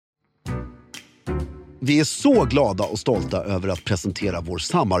Vi är så glada och stolta över att presentera vår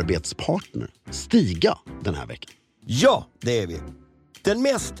samarbetspartner Stiga den här veckan. Ja, det är vi. Den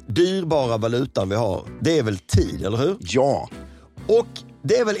mest dyrbara valutan vi har, det är väl tid, eller hur? Ja. Och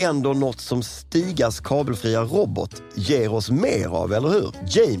det är väl ändå något som Stigas kabelfria robot ger oss mer av, eller hur?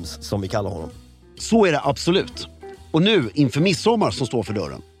 James, som vi kallar honom. Så är det absolut. Och nu, inför midsommar som står för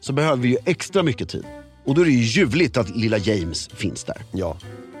dörren, så behöver vi ju extra mycket tid. Och då är det ju ljuvligt att lilla James finns där. Ja.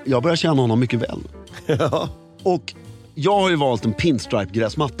 Jag börjar känna honom mycket väl. Ja. Och jag har ju valt en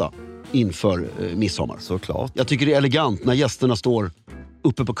pinstripe-gräsmatta inför midsommar. Såklart. Jag tycker det är elegant när gästerna står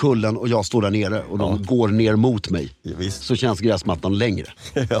uppe på kullen och jag står där nere och de går ner mot mig. Ja, visst. Så känns gräsmattan längre.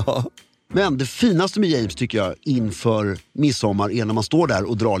 Ja. Men det finaste med James tycker jag inför midsommar är när man står där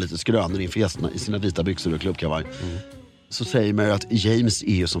och drar lite skrönor inför gästerna i sina vita byxor och klubbkavaj. Så säger man ju att James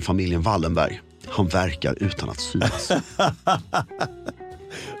är ju som familjen Wallenberg. Han verkar utan att synas.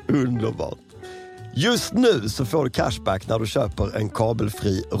 Underbart. Just nu så får du cashback när du köper en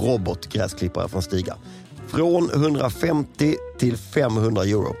kabelfri robotgräsklippare från Stiga. Från 150 till 500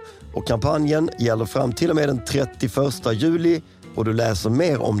 euro. Och kampanjen gäller fram till och med den 31 juli och du läser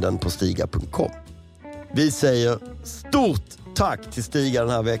mer om den på stiga.com. Vi säger stort tack till Stiga den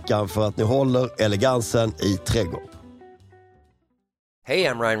här veckan för att ni håller elegansen i trädgården. Hey,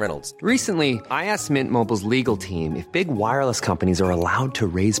 I'm Ryan Reynolds. Recently, I asked Mint Mobile's legal team if big wireless companies are allowed to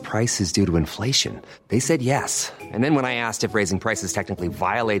raise prices due to inflation. They said yes. And then when I asked if raising prices technically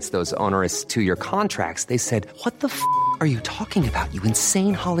violates those onerous two-year contracts, they said, "What the f*** are you talking about, you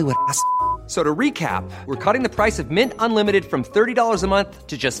insane Hollywood ass?" So to recap, we're cutting the price of Mint Unlimited from $30 a month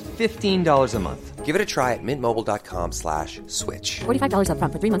to just $15 a month. Give it a try at mintmobile.com/switch. $45 up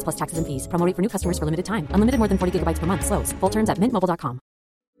front for 3 months plus taxes and fees. Promo rate for new customers for limited time. Unlimited more than 40 gigabytes per month. Slows full terms at mintmobile.com.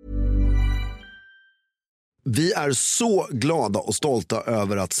 Vi är så glada och stolta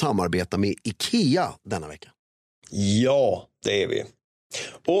över att samarbeta med IKEA denna vecka. Ja, det är vi.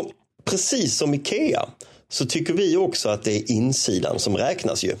 Och precis som IKEA så tycker vi också att det är insidan som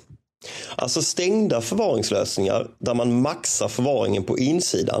räknas ju. Alltså stängda förvaringslösningar där man maxar förvaringen på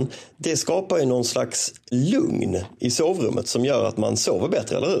insidan, det skapar ju någon slags lugn i sovrummet som gör att man sover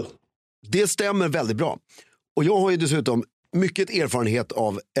bättre, eller hur? Det stämmer väldigt bra. Och jag har ju dessutom mycket erfarenhet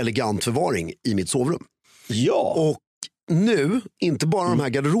av elegant förvaring i mitt sovrum. Ja. Och nu, inte bara de här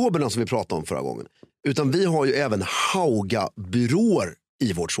garderoberna som vi pratade om förra gången, utan vi har ju även Hauga-byråer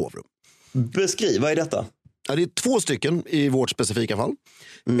i vårt sovrum. Beskriv, vad är detta? Ja, det är 2 stycken i vårt specifika fall.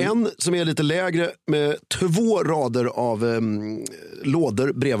 En som är lite lägre med 2 rader av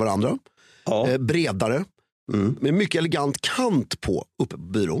lådor bredvid varandra. Ja. Bredare. Med mycket elegant kant på uppe på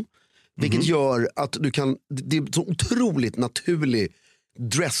byrån. Vilket gör att du kan, det är så otroligt naturlig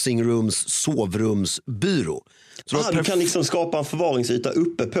dressingrooms, sovrumsbyrå. Så du kan liksom skapa en förvaringsyta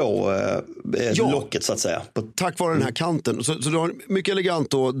uppe på locket så att säga. Tack vare den här kanten. Så du har mycket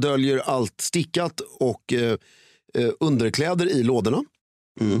elegant och döljer allt stickat och underkläder i lådorna.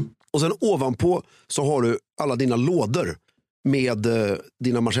 Och sen ovanpå så har du alla dina lådor med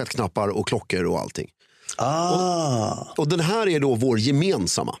dina manschettknappar och klockor och allting. Och den här är då vår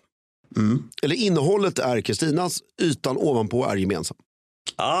gemensamma. Eller innehållet är Kristinas, ytan ovanpå är gemensam.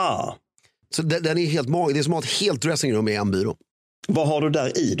 Så den är helt magisk. Det är som att ha ett helt dressingrum i en byrå. Vad har du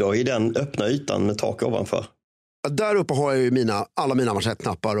där i då, i den öppna ytan med tak ovanför? Där uppe har jag ju alla mina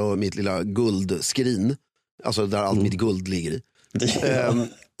manschettknappar och mitt lilla guldskrin. Alltså där allt mitt guld ligger i.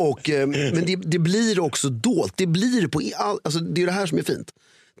 Men det blir också dolt. Det blir alltså det är det här som är fint.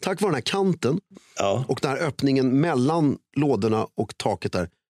 Tack vare den här kanten och den här öppningen mellan lådorna och taket där,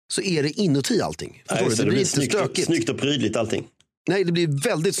 så är det inuti allting. Nej, det blir inte stökigt. Snyggt och prydligt allting. Nej, det blir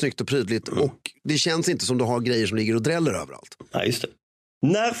väldigt snyggt och prydligt och det känns inte som du har grejer som ligger och dräller överallt. Nej, just det.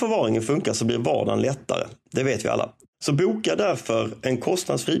 När förvaringen funkar så blir vardagen lättare. Det vet vi alla. Så boka därför en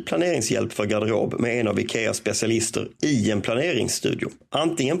kostnadsfri planeringshjälp för garderob med en av IKEAs specialister i en planeringsstudio.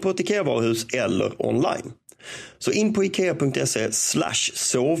 Antingen på ett IKEA-varuhus eller online. Så in på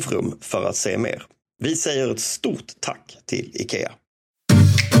ikea.se/sovrum för att se mer. Vi säger ett stort tack till IKEA.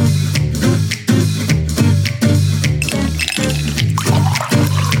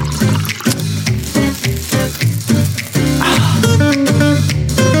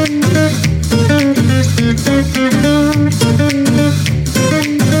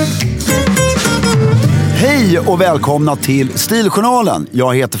 Hej och välkomna till Stiljournalen.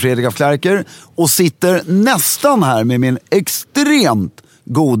 Jag heter Fredrik af Klerker och sitter nästan här med min extremt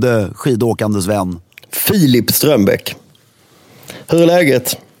gode skidåkandes vän Filip Strömbäck. Hur är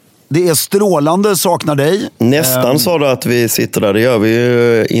läget? Det är strålande, saknar dig. Nästan sa du att vi sitter där, det gör vi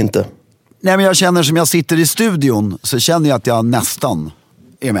ju inte. Nej, men jag känner som jag sitter i studion så känner jag att jag nästan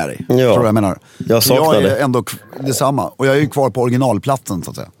är med dig. Ja. Förstår du vad jag menar? Jag saknar jag är det. ändå detsamma. Och jag är ju kvar på originalplatsen så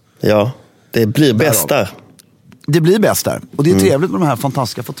att säga. Ja, det blir bäst där. Det blir bäst där. Och det är trevligt med de här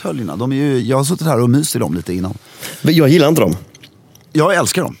fantastiska fåtöljerna. Jag har suttit här och myst i dem lite innan. Men jag gillar inte dem. Jag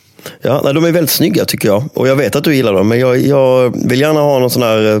älskar dem. Ja, nej, de är väldigt snygga tycker jag. Och jag vet att du gillar dem. Men jag vill gärna ha någon sån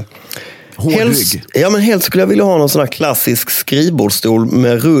här... Hårdrygg. Ja, men helst skulle jag vilja ha någon sån här klassisk skrivbordsstol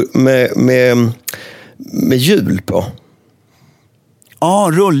med hjul på. Ja,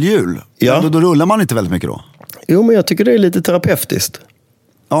 rullhjul. Ja. Då rullar man inte väldigt mycket då. Jo, men jag tycker det är lite terapeutiskt.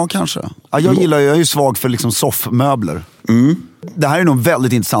 Ja, kanske. Ja, jag är ju svag för liksom soffmöbler. Det här är nog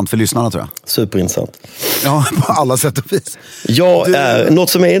väldigt intressant för lyssnarna tror jag. Superintressant. Ja, på alla sätt och vis. Något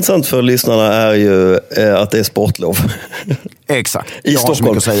som är intressant för lyssnarna är ju att det är sportlov. Exakt. I jag har så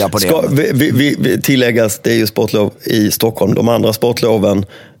Stockholm. mycket att säga på det. Vi tilläggas, det är ju sportlov i Stockholm. De andra sportloven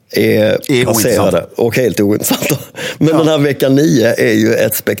är passerade och helt ointressanta. Men den här veckan 9 är ju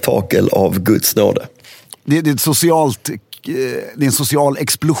ett spektakel av Guds nåde. Det är en social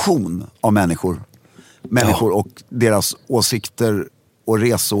explosion av människor. Människor och deras åsikter och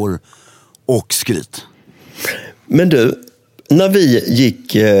resor och skryt. Men du, när vi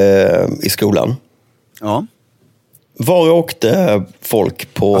gick i skolan, Ja. var åkte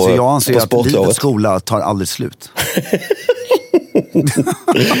folk på sportlovet? Jag anser att livets skola tar aldrig slut.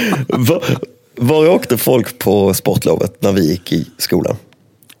 Var åkte folk på sportlovet när vi gick i skolan?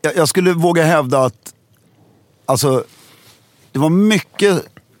 Jag skulle våga hävda att det var mycket...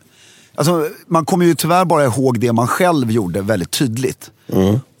 man kommer ju tyvärr bara ihåg det man själv gjorde väldigt tydligt.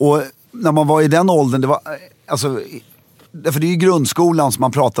 Och när man var i den åldern, det var... för det är ju grundskolan som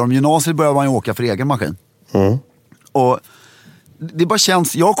man pratar om. Gymnasiet började man ju åka för egen maskin. Och det bara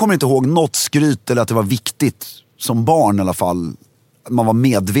känns... Jag kommer inte ihåg något skryt eller att det var viktigt som barn i alla fall. Man var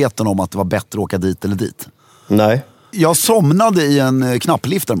medveten om att det var bättre att åka dit eller dit. Nej. Jag somnade i en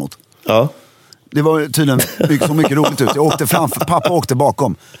knapplift däremot. Ja. Det var tydligen så mycket roligt ut. Jag åkte framför, pappa åkte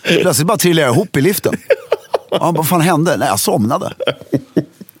bakom. Plötsligt bara trillade jag ihop i liften. Ja, vad fan hände? Nej, jag somnade.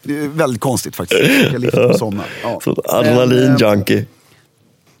 Det är väldigt konstigt faktiskt. Jag liften och somna. Ja. Adrenalin-junkie.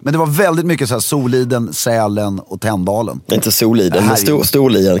 Men det var väldigt mycket så här Soliden, Sälen och Tändalen. Inte Soliden, men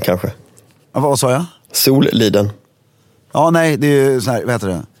Storlien kanske. Ja, vad sa jag? Solliden. Ja, nej, det är så här, vad heter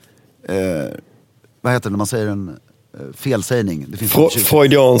det? Vad heter det när man säger en felsägning? Det finns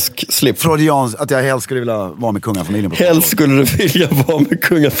Freudiansk slip. Freudiansk, att jag helst skulle vilja vara med kungafamiljen. Helst skulle du vilja vara med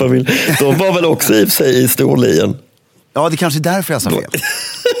kungafamiljen. De var väl också i sig i Storlien. Ja, det är kanske är därför jag sa fel.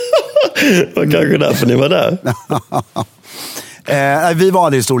 Det var kanske därför ni var där. Vi var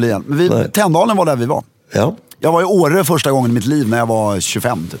aldrig i Storlien. Men Tändalen var där vi var. Ja. Jag var i Åre första gången i mitt liv när jag var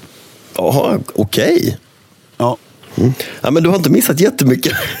 25 typ. Jaha, okej. Ja. Ja, men du har inte missat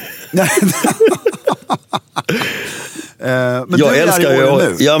jättemycket. Men jag älskar ju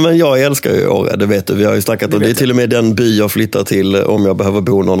Åre. Ja, men jag älskar ju Åre, det vet du. Vi har ju snackat om det. Det är till och med den by jag flyttar till om jag behöver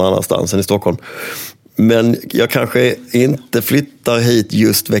bo någon annanstans än i Stockholm. Men jag kanske inte flyttar hit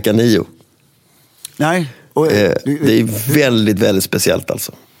just vecka 9. Nej. Det är väldigt, väldigt speciellt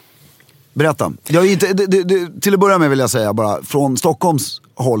alltså. Berätta. Till att börja med vill jag säga bara, från Stockholms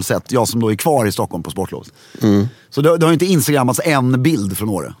håll sett, jag som då är kvar i Stockholm på sportlov. Så det har inte instagrammats en bild från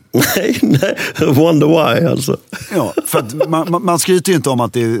Åre. Nej, wonder why alltså. Ja, för att man skryter ju inte om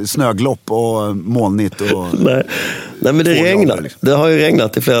att det är snöglopp och molnigt och... Nej, men det regnar. Liksom. Det har ju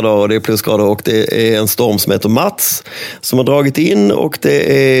regnat i flera dagar och det är plusgrader och det är en storm som heter Mats som har dragit in och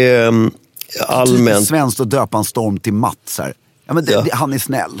det är allmänt... Det är svenskt att döpa en storm till Mats här. Ja, men han är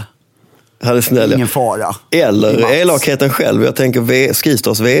snäll. Han är snäll. Ingen fara. Eller elakheten själv. Jag tänker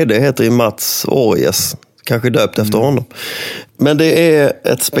Skistas vd heter ju Mats Orjes. Kanske döpt efter honom. Men det är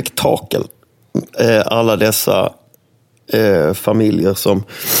ett spektakel. Alla dessa familjer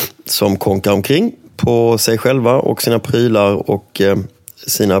som konkar omkring på sig själva och sina prylar och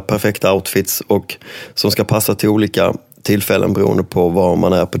sina perfekta outfits och som ska passa till olika tillfällen beroende på var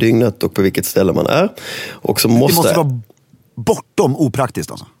man är på dygnet och på vilket ställe man är. Och så det måste vara bortom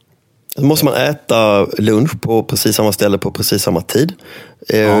opraktiskt alltså. Så måste man äta lunch på precis samma ställe på precis samma tid.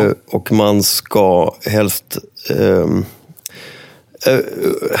 Och man ska helst...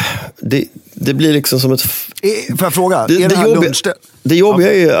 det blir liksom som ett... Får jag fråga? Det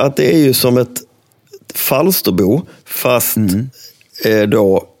jobbiga är ju att det är ju som ett Falsterbo fast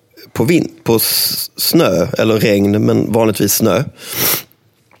då på snö eller regn, men vanligtvis snö.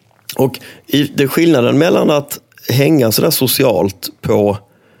 Och det skillnaden mellan att hänga sådär socialt på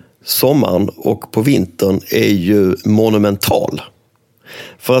sommaren och på vintern är ju monumental.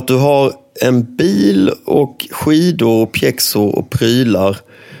 För att du har en bil och skidor och pjäxor och prylar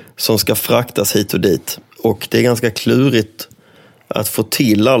som ska fraktas hit och dit. Och det är ganska klurigt att få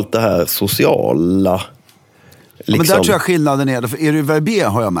till allt det här sociala. Liksom. Ja, men där tror jag skillnaden är. För är du i Verbier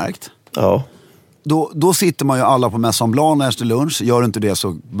har jag märkt. Ja. Då sitter man ju alla på Maison Blanc efter lunch. Gör du inte det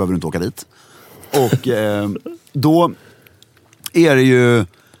så behöver du inte åka dit. Och då är det ju,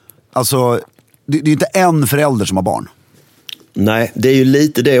 alltså, det är inte en förälder som har barn. Nej, det är ju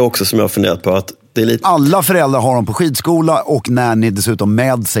lite det också som jag har funderat på. Att det är lite... Alla föräldrar har dem på skidskola och nanny dessutom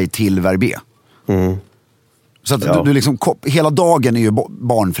med sig till Verbier. Mm. Så att du liksom, hela dagen är ju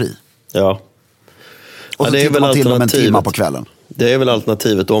barnfri. Ja. Och så tittar man till dem en timme på kvällen. Det är väl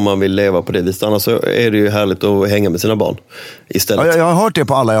alternativet om man vill leva på det viset. Annars så är det ju härligt att hänga med sina barn istället. Ja, jag har hört det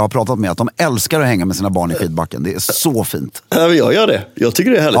på alla jag har pratat med. Att de älskar att hänga med sina barn i skidbacken. Det är så fint. Ja, jag gör det. Jag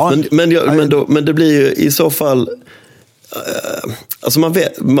tycker det är härligt. Ja. Men det blir ju i så fall... Alltså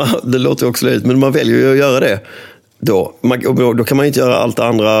det låter ju också löjligt, men man väljer ju att göra det. Då kan man inte göra allt det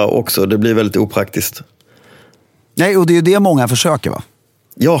andra också. Det blir väldigt opraktiskt. Nej, och det är ju det många försöker, va?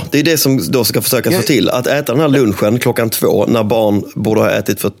 Ja, det är det som då ska försöka få till. Att äta den här lunchen 2:00 när barn borde ha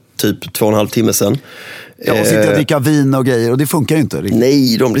ätit för typ 2,5 timmar sedan. Ja, och sitta och dricka vin och grejer, och det funkar ju inte riktigt.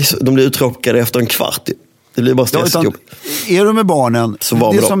 Nej, de blir uttråkade efter en kvart. Det blir bara stressjobb. Är du med barnen... Så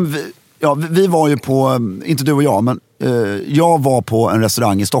var med dem. Vi var ju på, inte du och jag, men jag var på en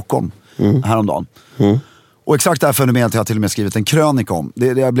restaurang i Stockholm häromdagen. Mm. Och exakt det här fenomenet har jag till och med skrivit en krönika om.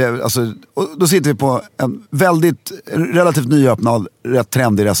 Och då sitter vi på en relativt nyöppnad, rätt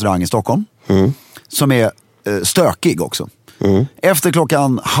trendig restaurang i Stockholm. Mm. Som är stökig också. Mm. Efter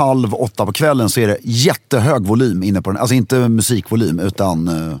 7:30 på kvällen så är det jättehög volym inne på den. Alltså inte musikvolym utan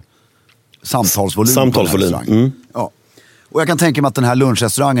samtalsvolym. Samtalsvolym. Mm. Ja. Och jag kan tänka mig att den här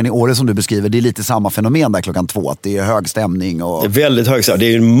lunchrestaurangen i Åre som du beskriver, det är lite samma fenomen där 2:00. Att det är hög stämning. Och... Det är väldigt hög stämning.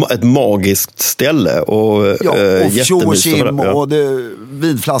 Det är ju ett magiskt ställe. Och tjo och kim och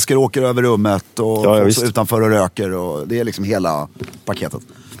vinflaskor åker över rummet och folk utanför och röker. Och det är liksom hela paketet.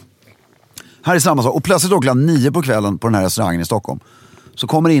 Här är samma sak. Och plötsligt 9:00 på kvällen på den här restaurangen i Stockholm så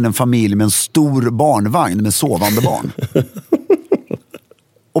kommer in en familj med en stor barnvagn med sovande barn.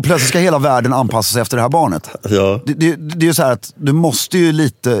 Och plötsligt ska hela världen anpassa sig efter det här barnet. Ja. Det är ju så här att du måste ju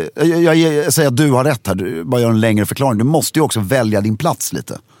lite... Jag säger att du har rätt här, du bara gör en längre förklaring. Du måste ju också välja din plats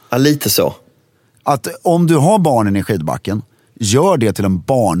lite. Ja, lite så. Att om du har barnen i skidbacken, gör det till en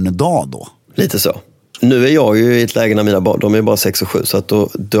barndag då. Lite så. Nu är jag ju i ett läge när mina barn, de är bara 6 och 7, så att då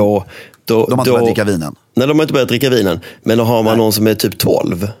de har inte börjat dricka vinen. Nej, de har inte börjat dricka vinen. Men då har man någon som är typ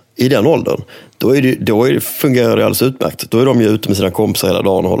 12 i den åldern. Då fungerar det alldeles utmärkt. Då är de ju ute med sina kompisar hela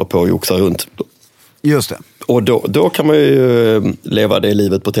dagen och håller på och joxar runt. Just det. Och då kan man ju leva det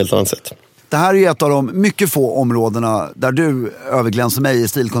livet på ett helt annat sätt. Det här är ju ett av de mycket få områdena där du överglänser mig i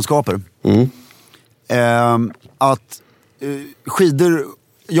stilkunskaper. Skidor,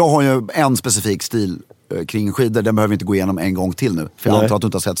 jag har ju en specifik stil kring skidor, den behöver vi inte gå igenom en gång till nu. För jag antar att du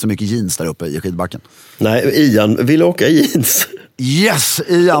inte har sett så mycket jeans där uppe i skidbacken. Nej, Ian vill åka jeans. Yes,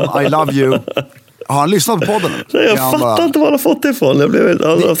 Ian, I love you. Har han lyssnat på podden? Nej, jag fattar inte var han har fått det ifrån.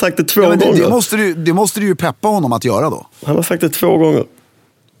 Han har sagt det 2 gånger. Det måste du ju peppa honom att göra då. Han har sagt det 2 gånger.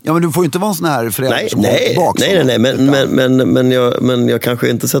 Ja, men du får ju inte vara en sån här förälder som håller tillbaka. Nej, men jag kanske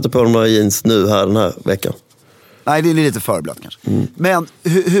inte sätter på några jeans nu här den här veckan. Nej, det är lite förblött kanske. Men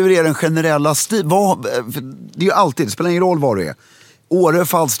hur är den generella stil? Det är ju alltid, det spelar ingen roll vad det är. Åre,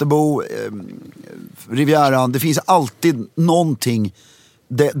 Falsterbo, Rivieran, det finns alltid någonting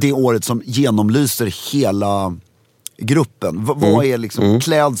det året som genomlyser hela gruppen. Vad är liksom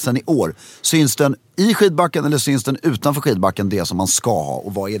klädseln i år? Syns den i skidbacken eller syns den utanför skidbacken, det som man ska ha?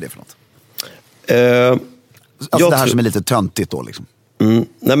 Och vad är det för något? Det här som är lite töntigt då liksom.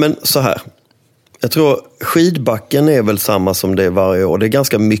 Nej, men så här. Jag tror skidbacken är väl samma som det är varje år. Det är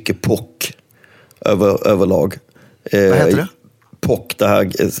ganska mycket pock överlag. Vad heter det? Pock, det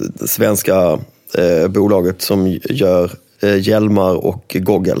här svenska bolaget som gör hjälmar och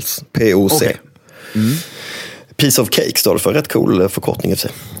goggles. POC. Okay. Piece of cake står det för. Rätt cool förkortning i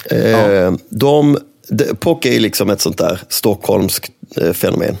sig. Pock är liksom ett sånt där stockholmskt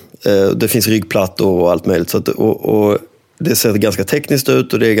fenomen. Det finns ryggplattor och allt möjligt. Så att, och det ser ganska tekniskt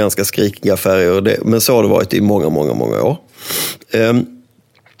ut och det är ganska skrikiga färger. Men så har det varit i många, många, många år.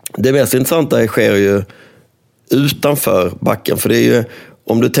 Det mest intressanta sker ju utanför backen. För det är ju,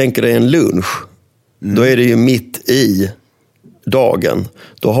 om du tänker dig en lunch, då är det ju mitt i dagen.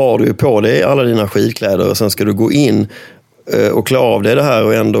 Då har du ju på dig alla dina skidkläder och sen ska du gå in och klara av det här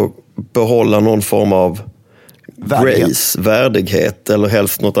och ändå behålla någon form av grace, värdighet eller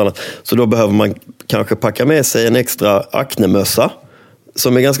helst något annat. Så då behöver man kanske packa med sig en extra aknemössa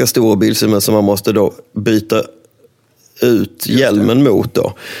som är ganska stor och bildsig, men som man måste då byta ut hjälmen mot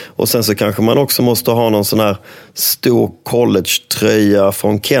då. Och sen så kanske man också måste ha någon sån här stor college-tröja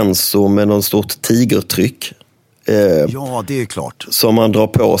från Kenzo med någon stort tigertryck. Ja, det är klart. Som man drar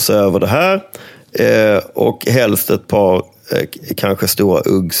på sig över det här. Och helst ett par kanske stora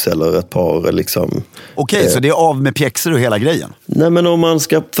Uggs eller ett par liksom... Okej, så det är av med pjäxor och hela grejen? Nej, men om man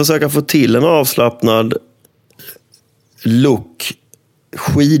ska försöka få till en avslappnad look,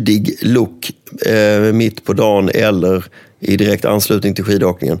 skidig look mitt på dagen eller i direkt anslutning till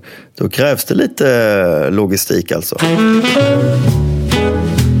skidåkningen, då krävs det lite logistik alltså.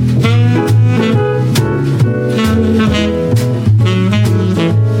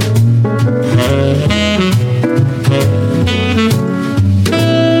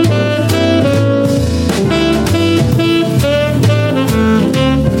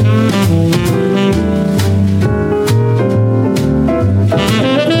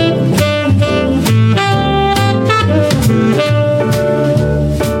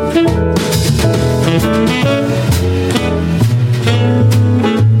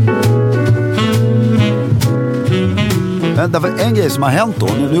 En grej som har hänt då,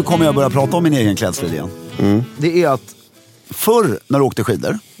 nu kommer jag börja prata om min egen klädstil igen. Det är att förr när du åkte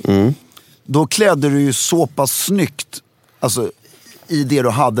skidor, då klädde du ju så pass snyggt, alltså i det du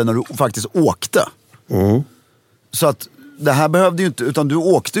hade när du faktiskt åkte. Så att det här behövde ju inte, utan du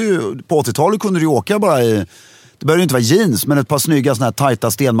åkte ju, på 80-talet kunde du åka bara i, det behövde ju inte vara jeans, men ett par snygga såna här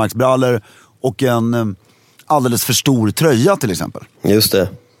tajta stenmarksbrallor och en alldeles för stor tröja till exempel. Just det.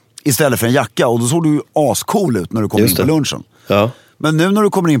 Istället för en jacka, och då såg du ju ascool ut när du kom in på lunchen. Ja. Men nu när du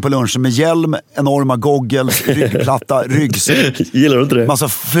kommer in på lunchen med hjälm, enorma goggles, ryggplatta, ryggsäck, gillar du inte det? massa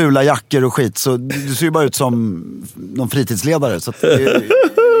fula jackor och skit, så du ser ju bara ut som någon fritidsledare, så att det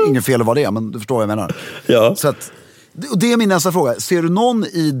är ingen fel att vara det, men du förstår vad jag menar. Ja. Så att, och det är min nästa fråga. Ser du någon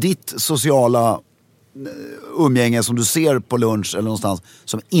i ditt sociala umgänge som du ser på lunch eller någonstans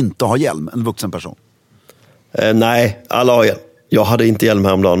som inte har hjälm, en vuxen person? Nej, alla har hjälm. Jag hade inte hjälm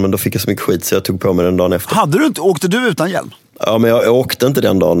häromdagen, men då fick jag så mycket skit så jag tog på mig den dagen efter. Hade du inte, åkte du utan hjälm? Ja, men jag åkte inte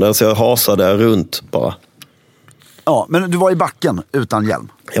den dagen, alltså jag hasade runt bara. Ja, men du var i backen utan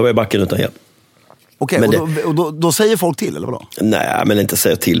hjälm? Jag var i backen utan hjälm. Okej, och då säger folk till, eller vadå? Nej, men inte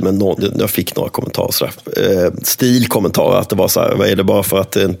säger till, men jag fick några kommentarer sådär. Stilkommentarer, att det var så här, vad är det bara för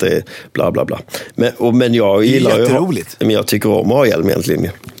att det inte är bla bla bla. Men jag gillar ju... Jätteroligt. Men jag tycker om att ha hjälm egentligen.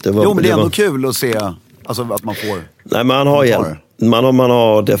 Jo, men det är ändå kul att se, alltså att man får... Nej, men man har hjälm. Man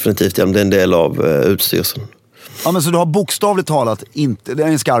har definitivt hjälm, det är en del av utstyrseln. Ja, men så du har bokstavligt talat inte, det är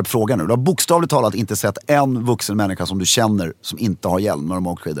en skarp fråga nu, du har bokstavligt talat inte sett en vuxen människa som du känner som inte har hjälm när de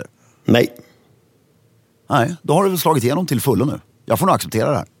åker skidor? Nej. Nej, då har du väl slagit igenom till fullo nu. Jag får nog acceptera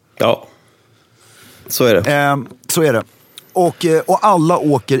det här. Ja, så är det. Så är det. Och alla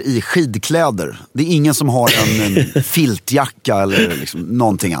åker i skidkläder. Det är ingen som har en filtjacka eller liksom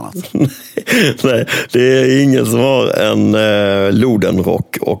någonting annat. Nej, det är ingen som har en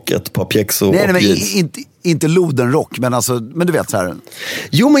lodenrock och ett par pjäxor. Nej, men inte lodenrock, men alltså, men du vet så här.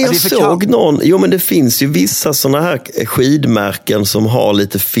 Jo, men jag såg någon. Jo, men det finns ju vissa såna här skidmärken som har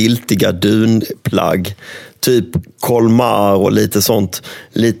lite filtiga dunplagg. Typ Colmar och lite sånt.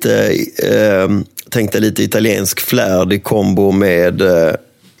 Lite tänkte lite italiensk flärd i kombo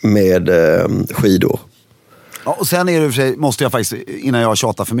med skidor. Ja, och sen är det för sig, måste jag faktiskt, innan jag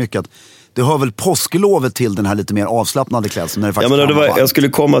tjatar för mycket, att det hör väl påsklovet till den här lite mer avslappnade klädseln. När det faktiskt jag skulle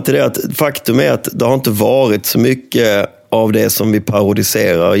komma till det, att faktum är att det har inte varit så mycket av det som vi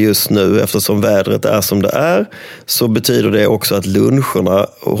parodiserar just nu, eftersom vädret är som det är, så betyder det också att luncherna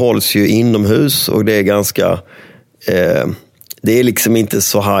hålls ju inomhus och det är ganska det är liksom inte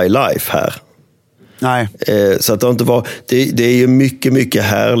så high life här. Nej. Så att det inte var, det är ju mycket, mycket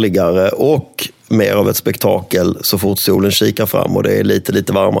härligare och mer av ett spektakel så fort solen kikar fram och det är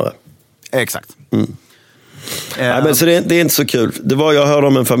lite varmare. Exakt. Nej, men så det är inte så kul. Jag hörde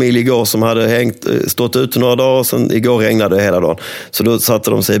om en familj igår som hade stått ute några dagar och sen igår regnade det hela dagen. Så då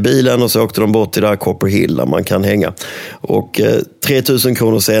satte de sig i bilen och så åkte de bort till det här Copper Hill där man kan hänga. Och 3000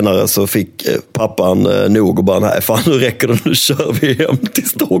 kronor senare så fick pappan nog och bara, nej fan, nu räcker det, nu kör vi hem till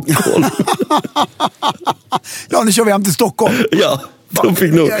Stockholm. Ja, nu kör vi hem till Stockholm. Ja, de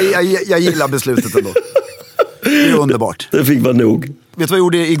fick nog. Jag gillar beslutet ändå. Det är underbart. Det fick man nog. Vet du vad jag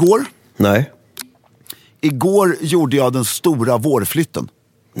gjorde igår? Nej. Igår gjorde jag den stora vårflytten.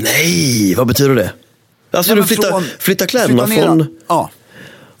 Nej, vad betyder det? Alltså du flyttar kläderna från... Ja,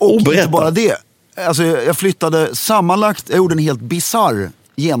 och inte bara det. Alltså jag flyttade sammanlagt, jag gjorde en helt bizarr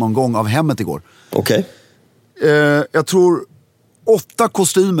genomgång av hemmet igår. Okej. Jag tror 8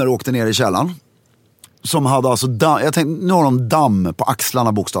 kostymer åkte ner i källaren. Som hade alltså, jag tänkte, nu har de damm på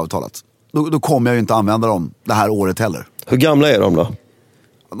axlarna bokstavligt talat. då kommer jag ju inte använda dem det här året heller. Hur gamla är de då?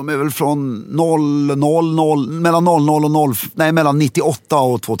 De är väl från mellan 98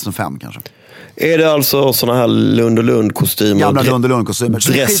 och 2005 kanske. Är det alltså såna här Lund och Lund-kostymer? Gamla Lund och Lund-kostymer.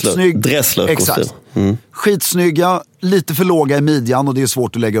 Dressler-kostymer. Exakt. Skitsnygga, lite för låga i midjan och det är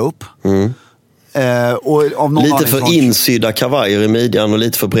svårt att lägga upp. Och av någon lite för insydda kavajer i midjan och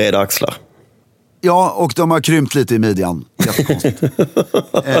lite för breda axlar. Ja, och de har krympt lite i midjan. Jättekonstigt.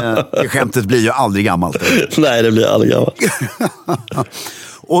 Det skämtet blir ju aldrig gammalt. Nej, det blir aldrig gammalt.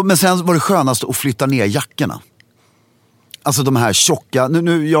 Men sen var det skönaste att flytta ner jackorna. Alltså de här tjocka.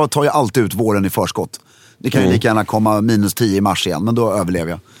 Nu, jag tar ju alltid ut våren i förskott. Det kan ju lika gärna komma -10 i mars igen, men då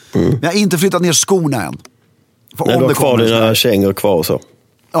överlever jag. Men jag har inte flyttat ner skorna än. För nej, om det kvar dina kängor kvar och så.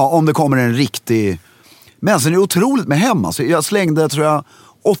 Ja, om det kommer en riktig... Men sen är det otroligt med hem. Alltså, jag slängde, tror jag,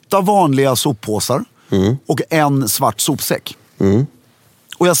 8 vanliga soppåsar och en svart sopsäck.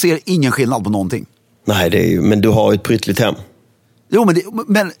 Och jag ser ingen skillnad på någonting. Nej, det är ju, men du har ju ett pryttligt hem. Jo,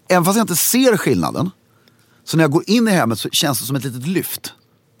 men även fast jag inte ser skillnaden, så när jag går in i hemmet så känns det som ett litet lyft.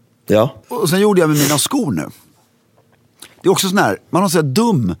 Ja. Och sen gjorde jag med mina skor nu. Det är också sån här, man har så här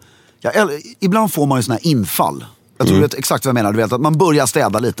dum. Ibland får man ju sån här infall. Jag tror du vet exakt vad jag menar. Du vet att man börjar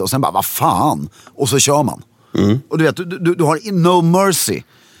städa lite och sen bara, vad fan? Och så kör man. Och du vet, du har no mercy.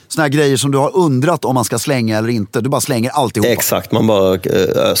 Såna här grejer som du har undrat om man ska slänga eller inte. Du bara slänger alltihop. Exakt, man bara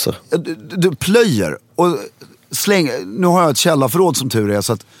öser. Du plöjer och slänger. Nu har jag ett källarförråd som tur är,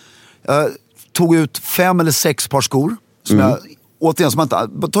 så att jag tog ut 5 eller 6 par skor som jag återigen, som man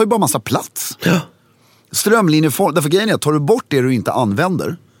inte, tar ju bara massa plats. Ja. Strömlinjeform, därför grejen är att tar du bort det du inte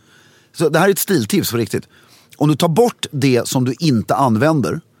använder, så det här är ett stiltips för riktigt. Om du tar bort det som du inte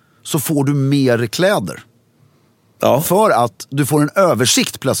använder, så får du mer kläder. Ja. För att du får en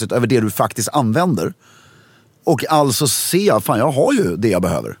översikt plötsligt över det du faktiskt använder. Och alltså fan, jag har ju det jag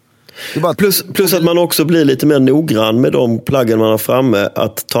behöver. Det är bara plus att man också blir lite mer noggrann med de plaggen man har framme,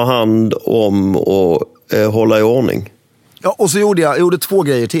 att ta hand om och hålla i ordning. Ja, och så gjorde jag 2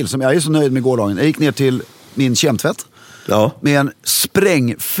 grejer till som jag är så nöjd med gårdagen. Jag gick ner till min kemtvätt med en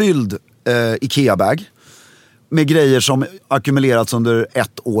sprängfylld Ikea-bag med grejer som ackumulerats under 1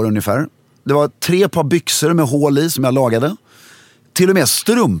 år ungefär. Det var 3 par byxor med hål i som jag lagade. Till och med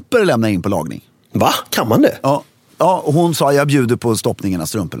strumpor lämnade jag in på lagning. Va? Kan man det? Ja, och hon sa, jag bjuder på stoppningen av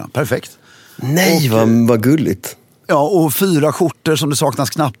strumporna. Perfekt. Nej, vad gulligt. Ja, och 4 skjortor som det saknas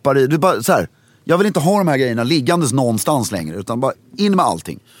knappar i. Du bara så här, jag vill inte ha de här grejerna liggandes någonstans längre, utan bara in med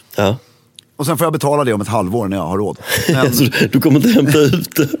allting. Ja. Och sen får jag betala det om ett halvår när jag har råd. Men... du kommer inte hämta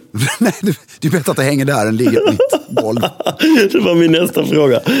ut det? Nej, du vet att det hänger där, en ligger på mitt golv. Det var min nästa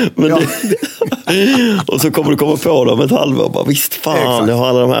fråga. Men och så kommer du komma på det om ett halvår. Bara, visst fan, exakt. Jag har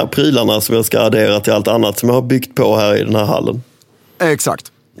alla de här prylarna som jag ska addera till allt annat som jag har byggt på här i den här hallen.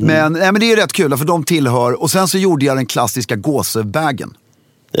 Exakt. Men det är rätt kul, för de tillhör. Och sen så gjorde jag den klassiska gåsebagen.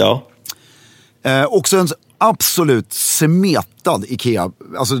 Ja. Också en absolut smetad Ikea.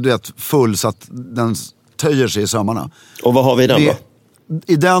 Alltså du vet, full så att den töjer sig i sömmarna. Och vad har vi i den då?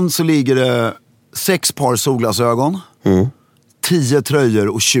 I den så ligger det 6 par solglasögon, 10 tröjor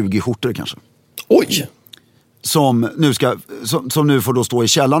och 20 skjortor kanske. Oj! Som nu får då stå i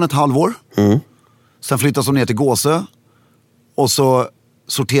källaren ett halvår. Sen flyttas de ner till Gåse. Och så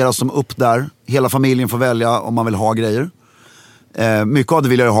sorteras de upp där. Hela familjen får välja om man vill ha grejer. Mycket av det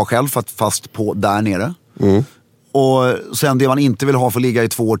vill jag ha själv, för att fast på där nere. Och sen det man inte vill ha får ligga i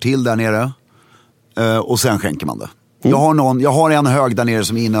 2 år till där nere. Och sen skänker man det. Jag har en hög där nere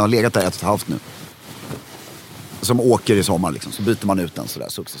som har legat där 1,5 nu. Som åker i sommar liksom. Så byter man ut den sådär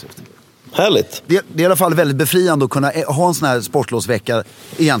successivt. Härligt. Det är i alla fall väldigt befriande att kunna ha en sån här sportlovsvecka.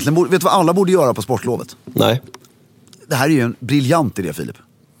 Egentligen, vet du vad alla borde göra på sportlovet? Nej. Det här är ju en briljant idé, Filip.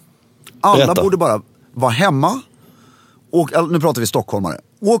 Alla borde bara vara hemma. Nu pratar vi stockholmare.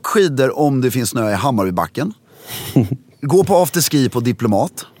 Åk skidor om det finns snö i Hammarbybacken. Gå på afterski på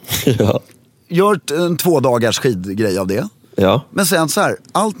Diplomat. Ja. Gör en 2 dagars skidgrej av det. Ja. Men sen så här,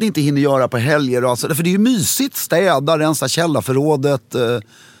 allt ni inte hinner göra på helger. Alltså, för det är ju mysigt. Städa, rensa källarförrådet. Det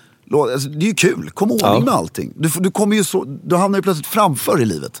är ju kul. Kom ordning med allting. Du hamnar ju plötsligt framför i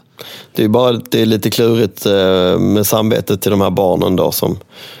livet. Det är bara det är lite klurigt med samvetet till de här barnen då som...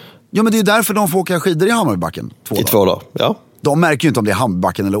 Ja, men det är därför de får åka skidor i Hammarbybacken 2 dagar. I 2 dagar, ja. De märker ju inte om det är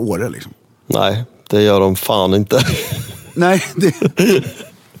Hammarbybacken eller Åre liksom. Nej, det gör de fan inte. Nej,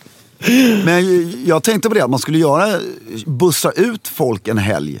 men jag tänkte på det, att man skulle bussa ut folk en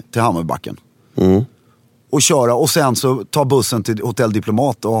helg till Hammarbybacken. Och köra, och sen så ta bussen till Hotell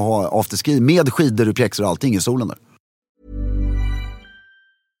Diplomat och ha afterski med skidor och pjäxor och allting i solen där.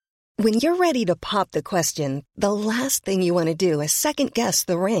 When you're ready to pop the question, the last thing you want to do is second guess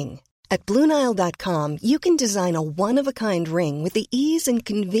the ring. At BlueNile.com, you can design a one-of-a-kind ring with the ease and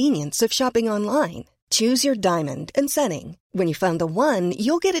convenience of shopping online. Choose your diamond and setting. When you find the one,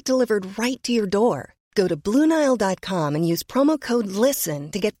 you'll get it delivered right to your door. Go to BlueNile.com and use promo code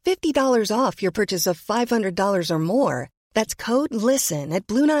LISTEN to get $50 off your purchase of $500 or more. That's code LISTEN at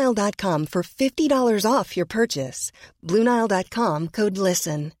BlueNile.com for $50 off your purchase. BlueNile.com, code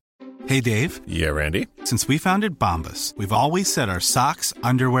LISTEN. Hey, Dave. Yeah, Randy. Since we founded Bombas, we've always said our socks,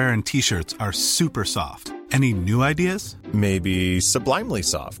 underwear, and T-shirts are super soft. Any new ideas? Maybe sublimely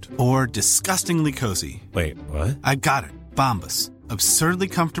soft. Or disgustingly cozy. Wait, what? I got it. Bombas. Absurdly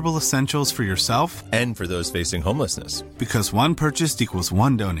comfortable essentials for yourself and for those facing homelessness. Because one purchased equals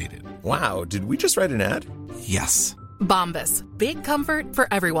one donated. Wow, did we just write an ad? Yes. Bombas. Big comfort for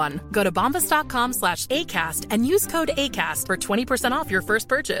everyone. Go to bombas.com/ACAST and use code ACAST for 20% off your first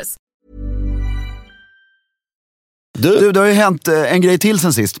purchase. Du, det har ju hänt en grej till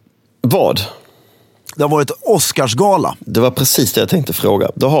sen sist. Vad? Det har varit Oscarsgala. Det var precis det jag tänkte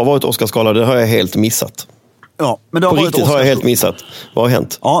fråga. Det har varit Oscarsgala, det har jag helt missat. Ja, men det har på varit riktigt har jag helt missat. Vad har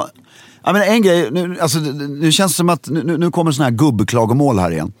hänt? Ja, men en grej, nu känns det som att nu kommer såna här gubbklagomål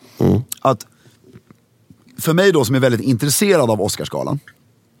här igen. Att för mig då som är väldigt intresserad av Oscarsgalan,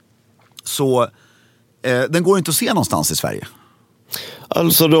 så den går inte att se någonstans i Sverige.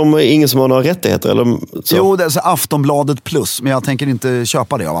 Alltså ingen som har några rättigheter eller så? Jo, det är så Aftonbladet plus, men jag tänker inte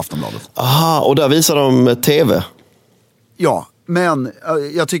köpa det av Aftonbladet. Aha, och där visar de TV. Ja, men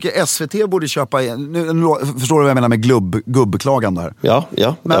jag tycker SVT borde köpa, nu förstår du vad jag menar med gubbklagan där? Ja.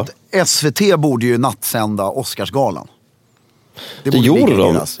 Men att SVT borde ju nattsända Oscarsgalan. Det gjorde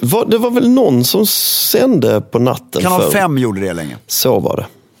de. Det var väl någon som sände på natten. Kanal 5 gjorde det länge. Så var det.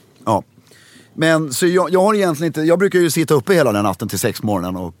 Ja. Men så jag har egentligen inte, jag brukar ju sitta uppe hela den natten till 6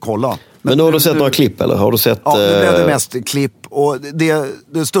 morgonen och kolla. Men har du sett några klipp eller? Har du sett? Ja, det blev det mest klipp. Och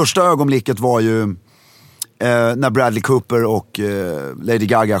det största ögonblicket var ju när Bradley Cooper och Lady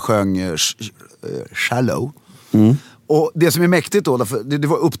Gaga sjöng Shallow. Och det som är mäktigt då, det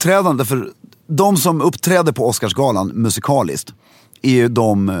var uppträdande, för de som uppträder på Oscarsgalan musikaliskt är ju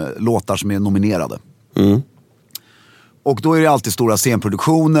de låtar som är nominerade. Och då är det alltid stora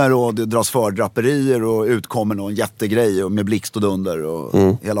scenproduktioner och det dras fördraperier och utkommer någon jättegrej med blixt och dunder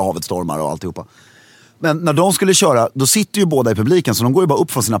och hela havet stormar och alltihopa. Men när de skulle köra, då sitter ju båda i publiken, så de går ju bara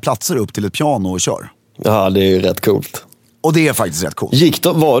upp från sina platser upp till ett piano och kör. Ja, det är ju rätt coolt. Och det är faktiskt rätt coolt.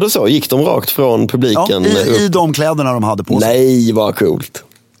 Var det så? Gick de rakt från publiken? Ja, i de kläderna de hade på sig. Nej, vad coolt.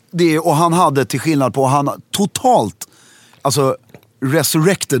 Och han hade, till skillnad på, han totalt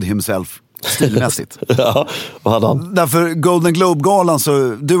resurrected himself stilmässigt. Ja, vad hade han? Därför Golden Globe-galan,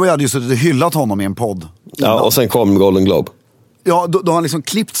 så du och jag hade ju suttit och hyllat honom i en podd. Ja, och sen kom Golden Globe. Ja, då har han liksom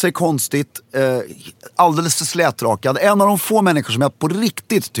klippt sig konstigt, alldeles för slätrakad. En av de få människor som jag på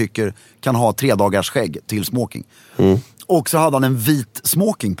riktigt tycker kan ha 3 dagars skägg till smoking. Och så hade han en vit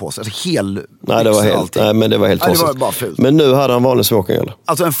smoking på sig, alltså Nej, det var helt, men det var helt det var bara fult. Men nu hade han vanlig smoking eller?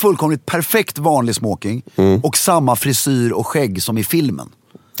 Alltså en fullkomligt perfekt vanlig smoking och samma frisyr och skägg som i filmen.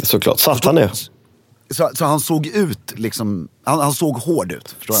 Såklart. Satt han ner? Så han såg ut liksom, han såg hård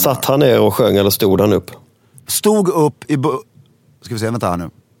ut. Satt han ner och sjöng eller stod han upp? Stod upp ska vi se, vänta här nu.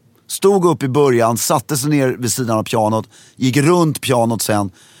 Stod upp i början, satte sig ner vid sidan av pianot, gick runt pianot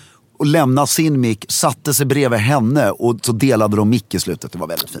sen och lämnade sin mick, satte sig bredvid henne och så delade de mick i slutet. Det var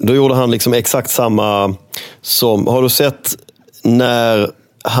väldigt fint. Då gjorde han liksom exakt samma som, har du sett när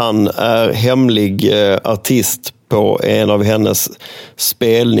han är hemlig artist på en av hennes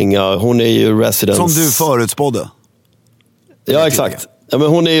spelningar? Hon är ju Residence. Som du förutspådde. Ja, exakt. Ja, men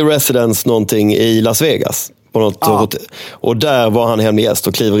hon är ju Residence någonting i Las Vegas. På något hotell. Och där var han hemlig gäst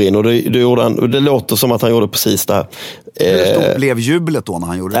och kliver in. Och det gjorde han, och det låter som att han gjorde precis det här. Hur stort blev jublet då när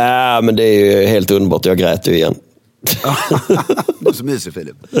han gjorde det? Ja, men det är ju helt underbart. Jag grät ju igen. Du är så mysig,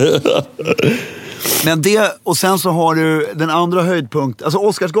 Filip. Men det, och sen så har du den andra höjdpunkt. Alltså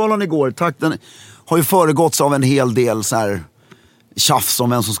Oscarsgalan igår, den har ju föregåtts av en hel del så här tjafs om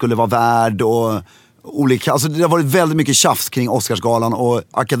vem som skulle vara värd och olika, alltså det har varit väldigt mycket tjafs kring Oscarsgalan, och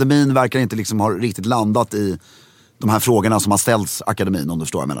akademin verkar inte liksom ha riktigt landat i de här frågorna som har ställts akademin, om du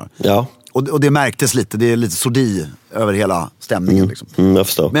förstår vad jag menar. Ja. Och det märktes lite, det är lite sordi över hela stämningen liksom. Jag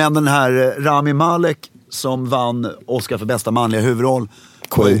förstår. Men den här Rami Malek som vann Oscar för bästa manliga huvudroll,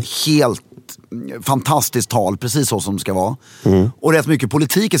 helt fantastiskt tal, precis så som det ska vara. Och rätt mycket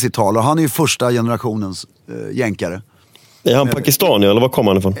politik i sitt tal, och han är ju första generationens jänkare. Är han pakistanier eller var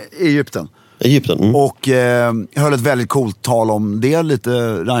kommer han ifrån? Egypten. Och höll ett väldigt coolt tal om det, lite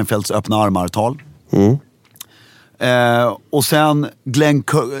Reinfeldts öppna armar-tal. Och sen Glenn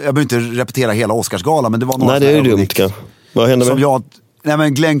jag behöver inte repetera hela Oscarsgalan, men det var några. Nej, det är ju dumt kanske. Vad hände med? Nej,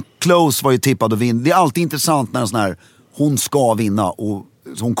 men Glenn Close var ju tippad att vinna. Det är alltid intressant när en sån här, hon ska vinna och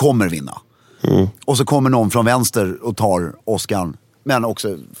hon kommer vinna. Och så kommer någon från vänster och tar Oscar, men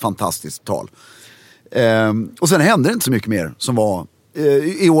också fantastiskt tal. Och sen hände det inte så mycket mer som var...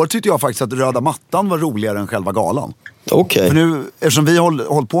 I år tyckte jag faktiskt att röda mattan var roligare än själva galan. Okej. För nu, eftersom vi har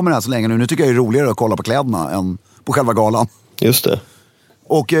hållit på med det här så länge nu tycker jag det är roligare att kolla på kläderna än på själva galan. Just det.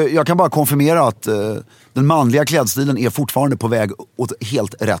 Och jag kan bara konfirmera att den manliga klädstilen är fortfarande på väg åt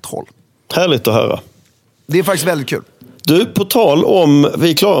helt rätt håll. Härligt att höra. Det är faktiskt väldigt kul. Du, på tal om, vi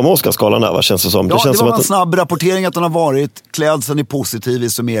är klara med Oscarsgalan här, vad känns det som? Ja, det känns det var som en snabb rapportering att den har varit. Klädseln är positiv i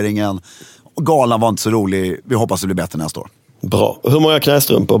summeringen. Och galan var inte så rolig. Vi hoppas det blir bättre nästa år. Bra. Hur många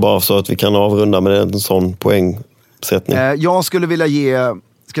knästrumpor bara så att vi kan avrunda med en sån poängsättning? Jag skulle vilja ge,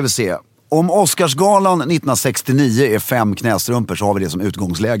 ska vi se. Om Oscarsgalan 1969 är 5 knästrumpor så har vi det som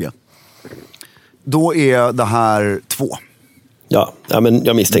utgångsläge. Då är det här 2. Ja, men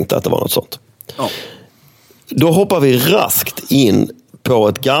jag misstänkte att det var något sånt. Ja. Då hoppar vi raskt in på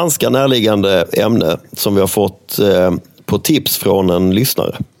ett ganska närliggande ämne som vi har fått på tips från en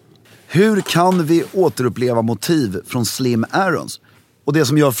lyssnare. Hur kan vi återuppleva motiv från Slim Aarons? Och det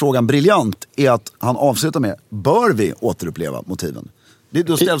som gör frågan briljant är att han avslutar med, bör vi återuppleva motiven?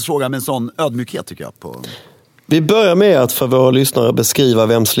 Då ställs frågan med en sån ödmjukhet tycker jag. Vi börjar med att för våra lyssnare beskriva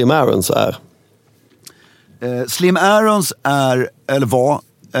vem Slim Aarons är. Slim Aarons är, eller var,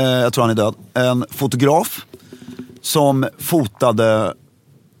 jag tror han är död, en fotograf som fotade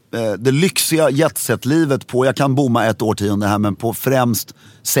det lyxiga jetset-livet på, jag kan bomma ett årtionde här, men på främst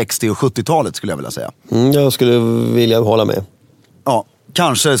 60- och 70-talet skulle jag vilja säga. Jag skulle vilja hålla med. Ja,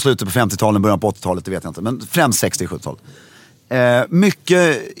 kanske slutet på 50-talet, början på 80-talet, det vet jag inte. Men främst 60- och 70-talet.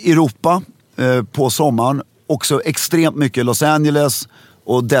 Mycket Europa på sommaren. Också extremt mycket Los Angeles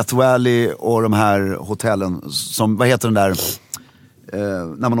och Death Valley och de här hotellen som, vad heter den där...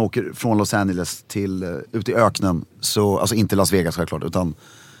 när man åker från Los Angeles till ut i öknen, så, alltså inte Las Vegas självklart, utan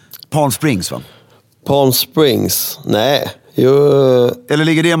Palm Springs, va? Palm Springs? Nej. Eller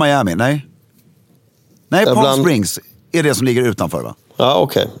ligger det i Miami? Nej, Palm Springs är det som ligger utanför, va? Ja,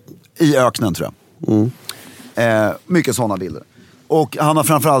 okej. I öknen tror jag. Mycket sådana bilder. Och han har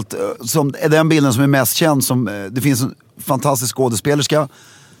framförallt, som är den bilden som är mest känd, som det finns en fantastisk skådespelerska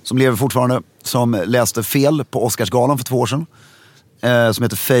som lever fortfarande, som läste fel på Oscarsgalan för 2 år sedan. Som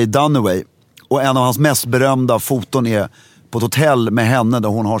heter Faye Dunaway. Och en av hans mest berömda foton är på ett hotell med henne där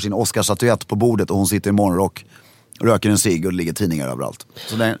hon har sin Oscarsstatyett på bordet och hon sitter i morgonrock, röker en cigg och det ligger tidningar överallt.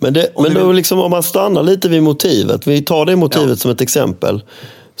 Men då liksom, om man stannar lite vid motivet, vi tar det motivet som ett exempel.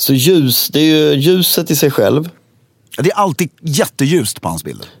 Så det är ju ljuset i sig själv. Det är alltid jätteljust på hans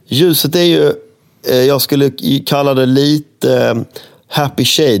bilder. Ljuset är ju, jag skulle kalla det lite Happy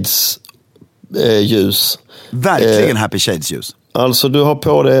Shades ljus. Verkligen Happy Shades ljus. Alltså du har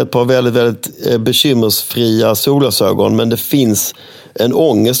på dig ett par väldigt, väldigt bekymmersfria solglasögon, men det finns en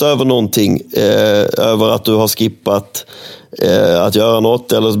ångest över någonting, över att du har skippat att göra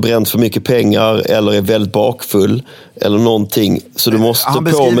något eller bränt för mycket pengar eller är väldigt bakfull eller någonting, så du måste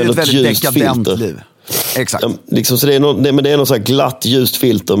på med något ljust filter. Liv. Exakt. Liksom, så det är något så här glatt ljust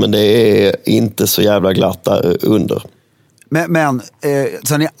filter, men det är inte så jävla glatt där under. Men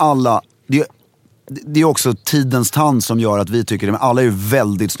sen är alla... Det är också tidens tand som gör att vi tycker det. Men alla är ju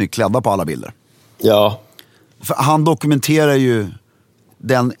väldigt snyggt klädda på alla bilder. Ja. För han dokumenterar ju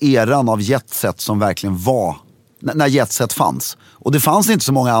den eran av jetset som verkligen var när jetset fanns. Och det fanns inte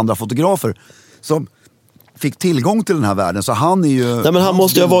så många andra fotografer som fick tillgång till den här världen. Så han är ju... Nej, men han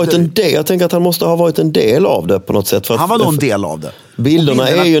måste ju ha varit en del. Jag tänker att han måste ha varit en del av det på något sätt. För att, han var nog en del av det. Bilderna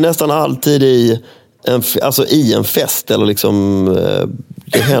är ju nästan alltid i en fest eller liksom...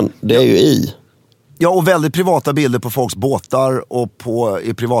 Det är ju i... Ja, och väldigt privata bilder på folks båtar och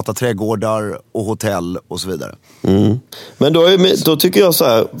i privata trädgårdar och hotell och så vidare. Mm. Men då tycker jag så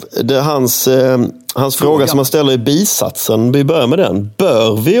här, hans fråga som han ställer i bisatsen, vi börjar med den.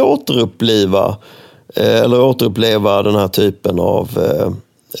 Bör vi återuppleva den här typen av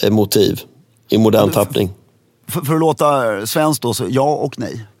motiv i modern tappning? För att låta svenskt då, så ja och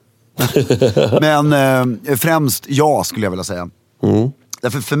nej. Men främst ja, skulle jag vilja säga. Mm.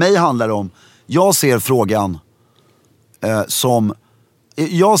 Därför för mig handlar det om, jag ser frågan som,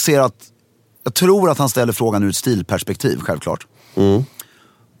 jag tror att han ställer frågan ur ett stilperspektiv, självklart. Mm.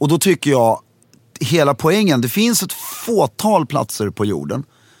 Och då tycker jag, hela poängen, det finns ett fåtal platser på jorden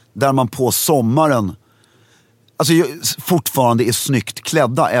där man på sommaren fortfarande är snyggt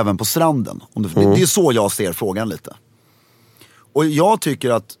klädda även på stranden. Det är så jag ser frågan lite. Och jag tycker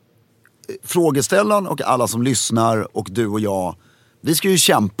att frågeställaren och alla som lyssnar och du och jag, vi ska ju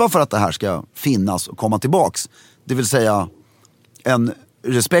kämpa för att det här ska finnas och komma tillbaks. Det vill säga en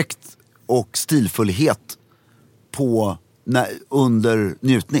respekt och stilfullhet under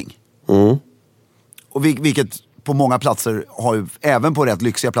njutning. Och vilket på många platser har ju, även på rätt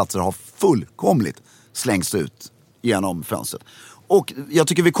lyxiga platser, har fullkomligt slängts ut genom fönstret. Och jag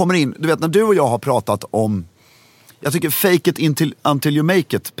tycker vi kommer in, du vet när du och jag har pratat om, jag tycker fake it until you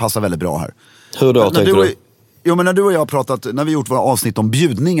make it passar väldigt bra här. Hur då, tänker du? Jo, men när du och jag har pratat, när vi gjort våra avsnitt om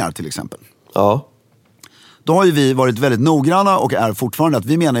bjudningar till exempel. Ja. Då har ju vi varit väldigt noggranna och är fortfarande att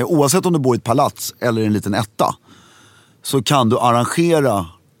vi menar ju, oavsett om du bor i ett palats eller i en liten etta, så kan du arrangera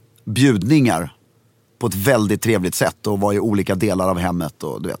bjudningar på ett väldigt trevligt sätt och vara i olika delar av hemmet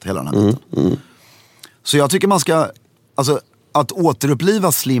och du vet, hela den här biten. Så jag tycker man ska, alltså att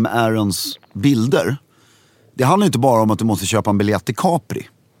återuppliva Slim Aarons bilder, det handlar inte bara om att du måste köpa en biljett till Capri.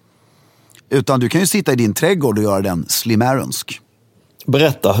 Utan du kan ju sitta i din trädgård och göra den Slim Aaronsk.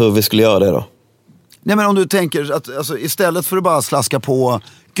 Berätta hur vi skulle göra det då. Nej, men om du tänker att alltså, istället för att bara slaska på,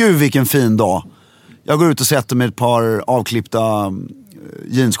 gud vilken fin dag, jag går ut och sätter mig ett par avklippta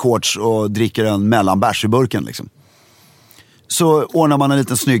jeansshorts och dricker en mellanbärs i burken liksom. Så ordnar man en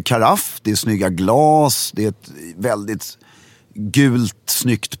liten snygg karaff, det är snygga glas, det är ett väldigt gult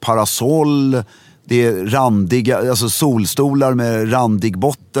snyggt parasoll, det är randiga, alltså solstolar med randig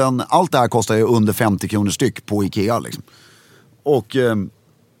botten. Allt det här kostar ju under 50 kronor styck på Ikea liksom. Och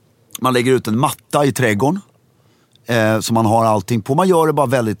man lägger ut en matta i trädgården så man har allting på. Man gör det bara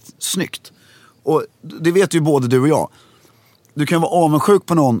väldigt snyggt. Och det vet ju både du och jag. Du kan vara avundsjuk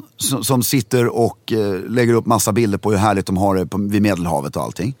på någon som sitter och lägger upp massa bilder på hur härligt de har det vid Medelhavet och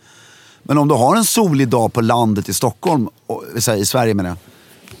allting. Men om du har en solig dag på landet i Stockholm, i Sverige menar jag,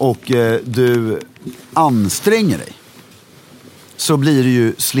 och du anstränger dig, så blir det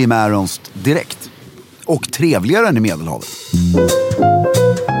ju Slim Aarons direkt. Och trevligare än i Medelhavet.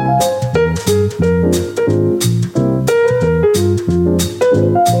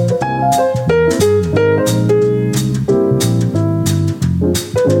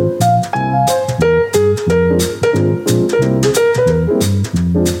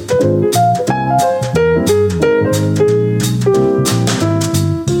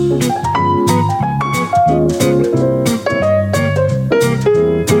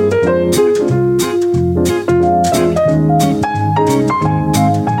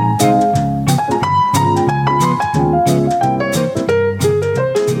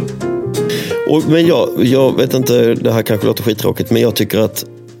 Men jag vet inte, det här kanske låter skittråkigt, men jag tycker att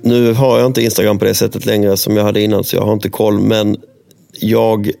nu har jag inte Instagram på det sättet längre som jag hade innan, så jag har inte koll, men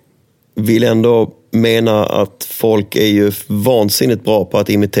jag vill ändå mena att folk är ju vansinnigt bra på att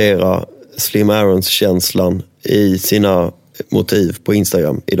imitera Slim Aarons känslan i sina motiv på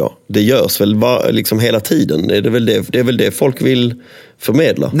Instagram idag. Det görs väl liksom hela tiden. Det är väl det folk vill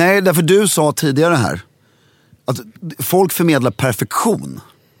förmedla. Nej, därför du sa tidigare här att folk förmedlar perfektion.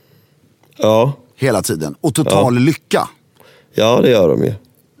 Ja. Hela tiden. Och total lycka. Ja, det gör de ju.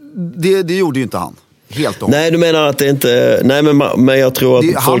 Det gjorde ju inte han. Helt och. Nej, du menar att det inte... Nej, men jag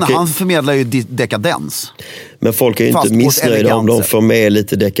tror att han förmedlar ju dekadens. Men folk är ju inte missnöjda om de får med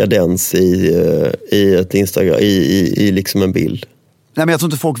lite dekadens i ett Instagram, i liksom en bild. Nej, men jag tror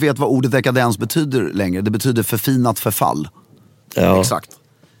inte folk vet vad ordet dekadens betyder längre. Det betyder förfinat förfall. Ja. Exakt.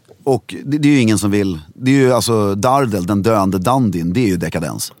 Och det är ju ingen som vill... Det är ju alltså Dardel, den döende dandin, det är ju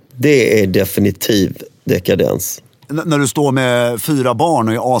dekadens. Det är definitiv dekadens. När du står med 4 barn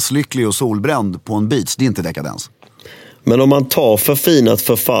och är aslycklig och solbränd på en beach, det är inte dekadens. Men om man tar förfinat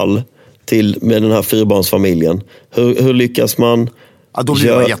förfall med den här 4-barnsfamiljen, hur lyckas man... Ja, då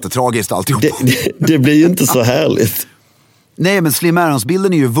blir det jättetragiskt alltihop. Det blir ju inte så härligt. Nej, men Slim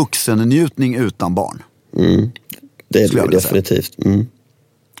Aarons-bilden är ju vuxennjutning utan barn. Det är det definitivt.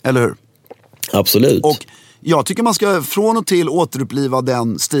 Eller hur? Absolut. Och jag tycker man ska från och till återuppliva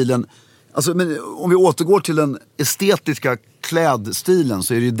den stilen. Alltså, men om vi återgår till den estetiska klädstilen,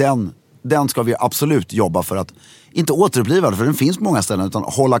 så är det ju den ska vi absolut jobba för att inte återuppliva, för den finns på många ställen, utan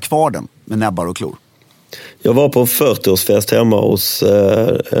hålla kvar den med näbbar och klor. Jag var på en 40-årsfest hemma hos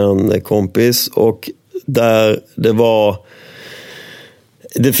en kompis, och där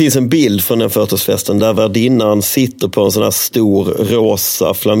det finns en bild från den 40-årsfesten där värdinnan sitter på en sån här stor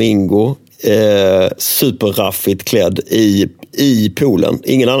rosa flamingo, superraffigt klädd i poolen.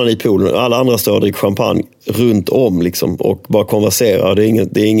 Ingen annan i poolen. Alla andra står och dricker champagne runt om liksom, och bara konverserar.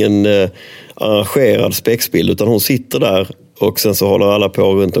 Det är ingen arrangerad spexbild, utan hon sitter där och sen så håller alla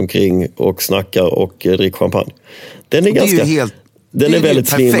på runt omkring och snackar och dricker champagne. Den är ganska... Den är väldigt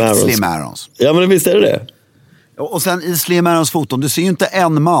Slim Aarons. Ja, men visst är det. Och sen i Slim Aarons foton, du ser ju inte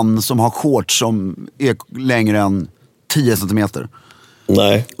en man som har shorts som är längre än 10 centimeter.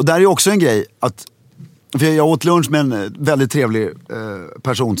 Nej. Och där är också en grej att För jag åt lunch med en väldigt trevlig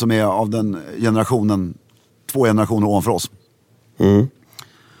person som är av den generationen, 2 generationer ovanför oss.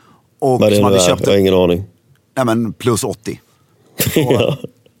 Och vad som hade köpt, jag har ingen aning. Ja, men plus 80. Och,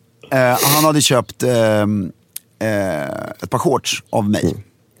 han hade köpt ett par shorts av mig.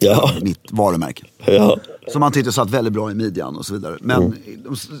 Mitt varumärke. Ja. Som han tyckte satt väldigt bra i midjan och så vidare.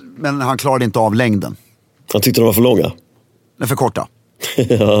 Men han klarade inte av längden. Han tyckte de var för långa? Den för korta.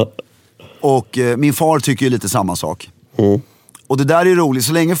 Ja. Och min far tycker ju lite samma sak. Och det där är roligt.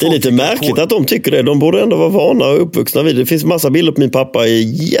 Så länge det är lite märkligt att de tycker det. De borde ändå vara vana och uppvuxna vid det. Det finns massa bilder på min pappa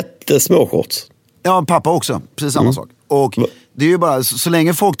i jättesmå shorts. Ja, pappa också. Precis samma sak. Och det är ju bara, så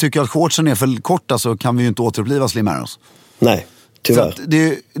länge folk tycker att shortsen är för korta så kan vi ju inte återuppliva Slim Aarons. Nej, tyvärr. Så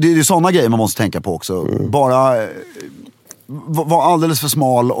det är sådana grejer man måste tänka på också. Bara vara alldeles för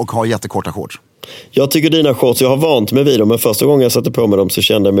smal och ha jättekorta shorts. Jag tycker dina shorts, jag har vant mig vid dem, men första gången jag satte på mig dem så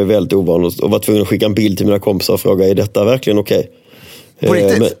kände jag mig väldigt ovan och var tvungen att skicka en bild till mina kompisar och fråga, är detta verkligen okej? På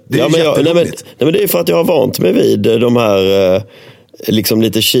riktigt? Det är jätteroligt. Nej, men det är för att jag har vant mig vid de här liksom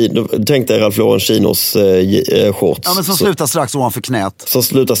lite tänk dig Ralph Lauren chinos shorts. Ja, men som slutar strax ovanför knät. Som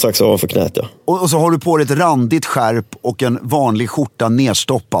slutar strax ovanför knät, ja. Och så har du på dig ett randigt skärp och en vanlig skjorta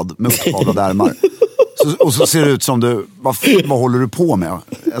nerstoppad med uppkavlade ärmar. Och så ser det ut som du, vad håller du på med?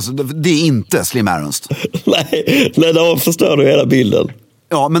 Alltså, det är inte Slim Aarons. Nej, då förstör du hela bilden.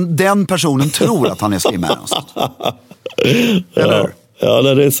 Ja, men den personen tror att han är Slim Aarons. Eller? Ja,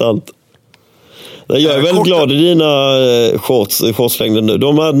 det är sant. Jag är väldigt glad i dina shortslängder nu.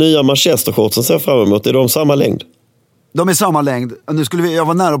 De här nya Manchester-shortsen ser fram emot. Är de samma längd? De är samma längd. Nu jag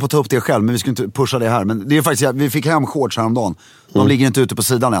var nära på att ta upp det själv, men vi skulle inte pusha det här. Men det är faktiskt, vi fick hem shorts häromdagen. De ligger inte ute på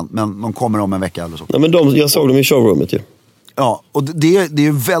sidan än, men de kommer om en vecka eller så. Nej, men jag såg dem i showroomet ju. Ja, och det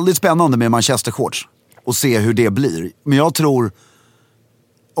är väldigt spännande med Manchester-shorts. Och se hur det blir. Men jag tror,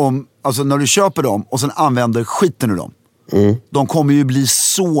 alltså när du köper dem och sen använder skiten ur dem. De kommer ju bli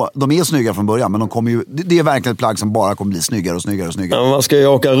de är snygga från början, men de kommer ju, det är verkligen ett plagg som bara kommer bli snyggare och snyggare och snyggare. Ja, man ska ju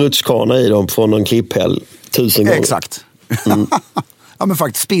åka rutschkana i dem från en klipphäll 1000 gånger. Exakt. Ja, men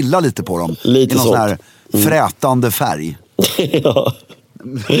faktiskt spilla lite på dem. Lite i någon sånt. sån här frätande färg. Ja.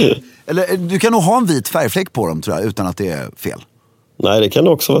 Eller du kan nog ha en vit färgfläck på dem, tror jag, utan att det är fel. Nej, det kan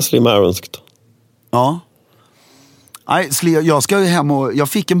också vara Slim Aaronskt. Ja. Nej, jag ska hem och jag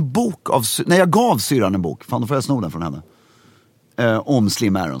fick en bok jag gav syrran en bok. Fan, då får jag sno den från henne. Om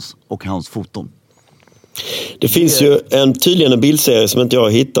Slim Aarons och hans foton. Det finns ju tydligen en bildserie som inte jag har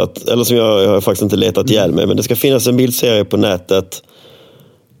hittat, eller som jag har faktiskt inte letat ihjäl med, men det ska finnas en bildserie på nätet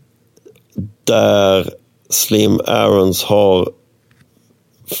där Slim Aarons har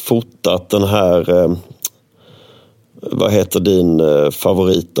fotat den här vad heter din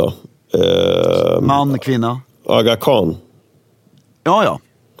favorit då? Man, kvinna? Aga Khan. Ja.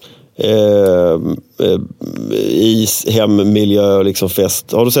 I hemmiljö, liksom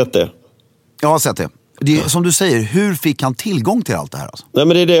fest. Har du sett det? Jag har sett det. Det är, som du säger, hur fick han tillgång till allt det här? Alltså? Nej,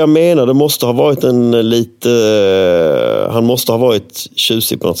 men det är det jag menar. Det måste ha varit han måste ha varit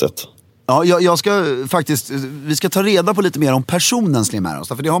tjusig på något sätt. Ja, jag ska faktiskt, vi ska ta reda på lite mer om personen Slim Aarons.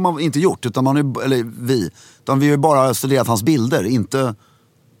 För det har man inte gjort, utan vi har ju bara studerat hans bilder, inte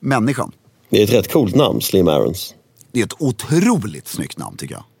människan. Det är ett rätt coolt namn, Slim Aarons. Det är ett otroligt snyggt namn,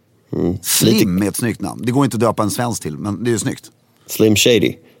 tycker jag. Slim är ett snyggt namn. Det går inte att döpa en svensk till, men det är ju snyggt. Slim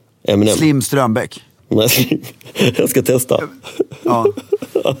Shady. Eminem. Slim Strömbäck. Nej, jag ska testa. Ja.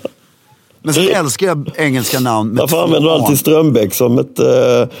 Men så älskar jag engelska namn. Varför använder du alltid Strömbäck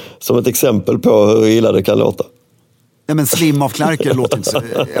som ett exempel på hur illa det kan låta? Ja, men Slim av Knarker låter inte så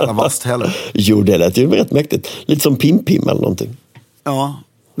jävla vast heller. Jo, det lät ju rätt mäktigt. Lite som Pim-Pim eller någonting. Ja,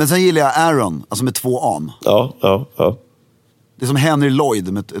 men sen gillar jag Aaron, alltså med 2 an. Ja. Det är som Henry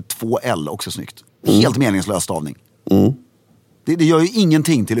Lloyd med 2 L, också snyggt. Helt meningslös stavning. Det gör ju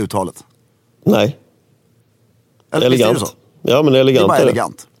ingenting till uttalet. Nej. Eller, elegant. är det så? Ja, men elegant. Det är bara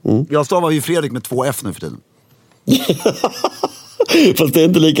elegant. Jag stavar ju Fredrik med 2 F nu för tiden. Fast det är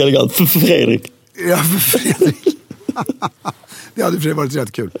inte lika elegant för Fredrik. Ja, för Fredrik. Det hade för varit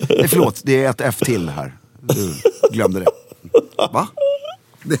rätt kul. Nej, förlåt, det är ett F till här. Du glömde det. Va?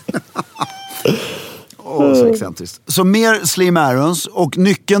 Så excentriskt. Så mer Slim Aarons, och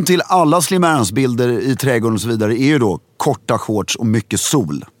nyckeln till alla Slim Aarons-bilder i trädgården och så vidare är ju då korta shorts och mycket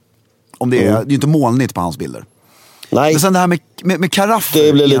sol. Om det är ju inte molnigt på hans bilder. Nej. Men sen det här med karaffer.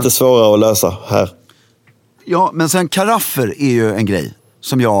 Det blir lite svårare att lösa här. Ja, men sen karaffer är ju en grej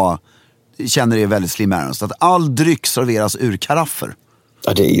som jag känner är väldigt Slim Aarons. Att all dryck serveras ur karaffer.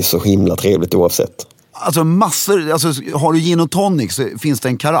 Ja, det är ju så himla trevligt oavsett. Alltså massor, alltså har du gin och tonic så finns det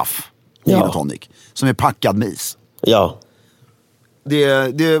en karaff gin och tonic som är packad med is. Ja.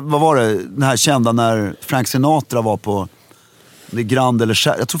 Vad var det? Den här kända när Frank Sinatra var på det Grand eller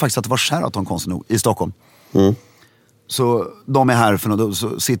jag tror faktiskt att det var Sheraton konstigt nog i Stockholm. Så de är här för något,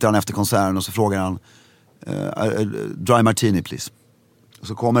 så sitter han efter konserten och så frågar han dry martini please. Och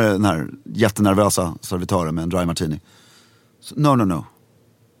så kommer den här jättenervösa servitören med en dry martini. Så, no.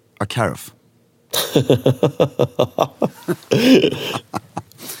 A carafe.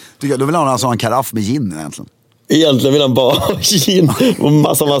 Då vill han alltså ha en karaff med gin egentligen. Egentligen vill han bara ha gin och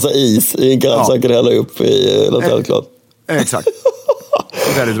massa is i en karaff så han kan hälla upp i något helt klart. Exakt.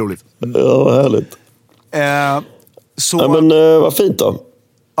 Väldigt roligt. Ja, vad härligt. Så... Ja, men vad fint då.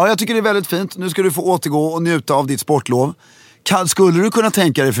 Ja, jag tycker det är väldigt fint. Nu ska du få återgå och njuta av ditt sportlov. Skulle du kunna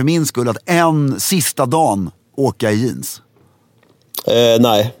tänka dig för min skull att en sista dagen åka i jeans?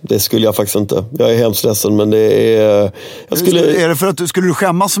 Nej, det skulle jag faktiskt inte. Jag är hemskt ledsen, men det är... Är det för att skulle du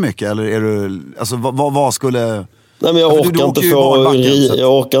skämmas så mycket? Eller är du... Alltså, vad skulle... Nej, men jag orkar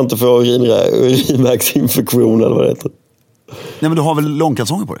inte få urinvägsinfektion eller vad det heter. Nej, men du har väl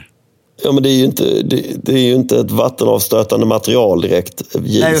långkalsonger på dig? Ja, men det är ju inte ett vattenavstötande material direkt.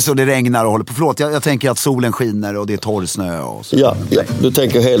 Nej, så det regnar och håller på. Förlåt, jag tänker att solen skiner och det är torrsnö och så. Ja, du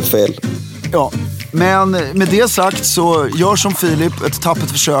tänker helt fel. Ja, men med det sagt så gör som Filip ett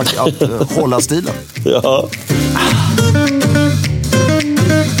tappert försök att hålla stilen. Ja.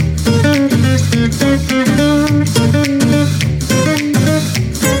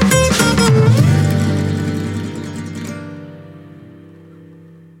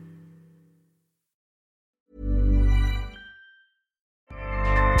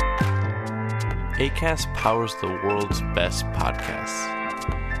 Acast powers the world's best podcasts.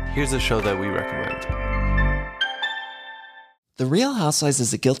 Here's a show that we recommend. The Real Housewives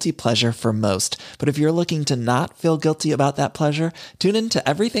is a guilty pleasure for most, but if you're looking to not feel guilty about that pleasure, tune in to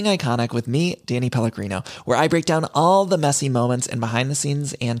Everything Iconic with me, Danny Pellegrino, where I break down all the messy moments and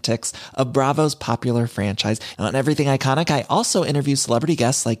behind-the-scenes antics of Bravo's popular franchise. And on Everything Iconic, I also interview celebrity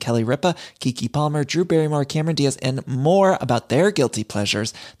guests like Kelly Ripa, Keke Palmer, Drew Barrymore, Cameron Diaz, and more about their guilty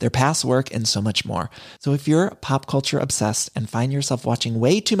pleasures, their past work, and so much more. So if you're pop culture obsessed and find yourself watching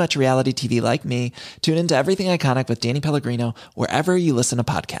way too much reality TV like me, tune in to Everything Iconic with Danny Pellegrino, wherever you listen to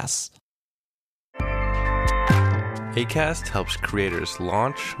podcasts. Acast helps creators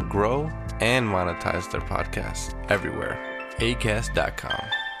launch, grow, and monetize their podcasts everywhere.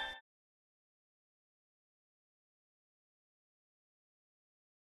 Acast.com.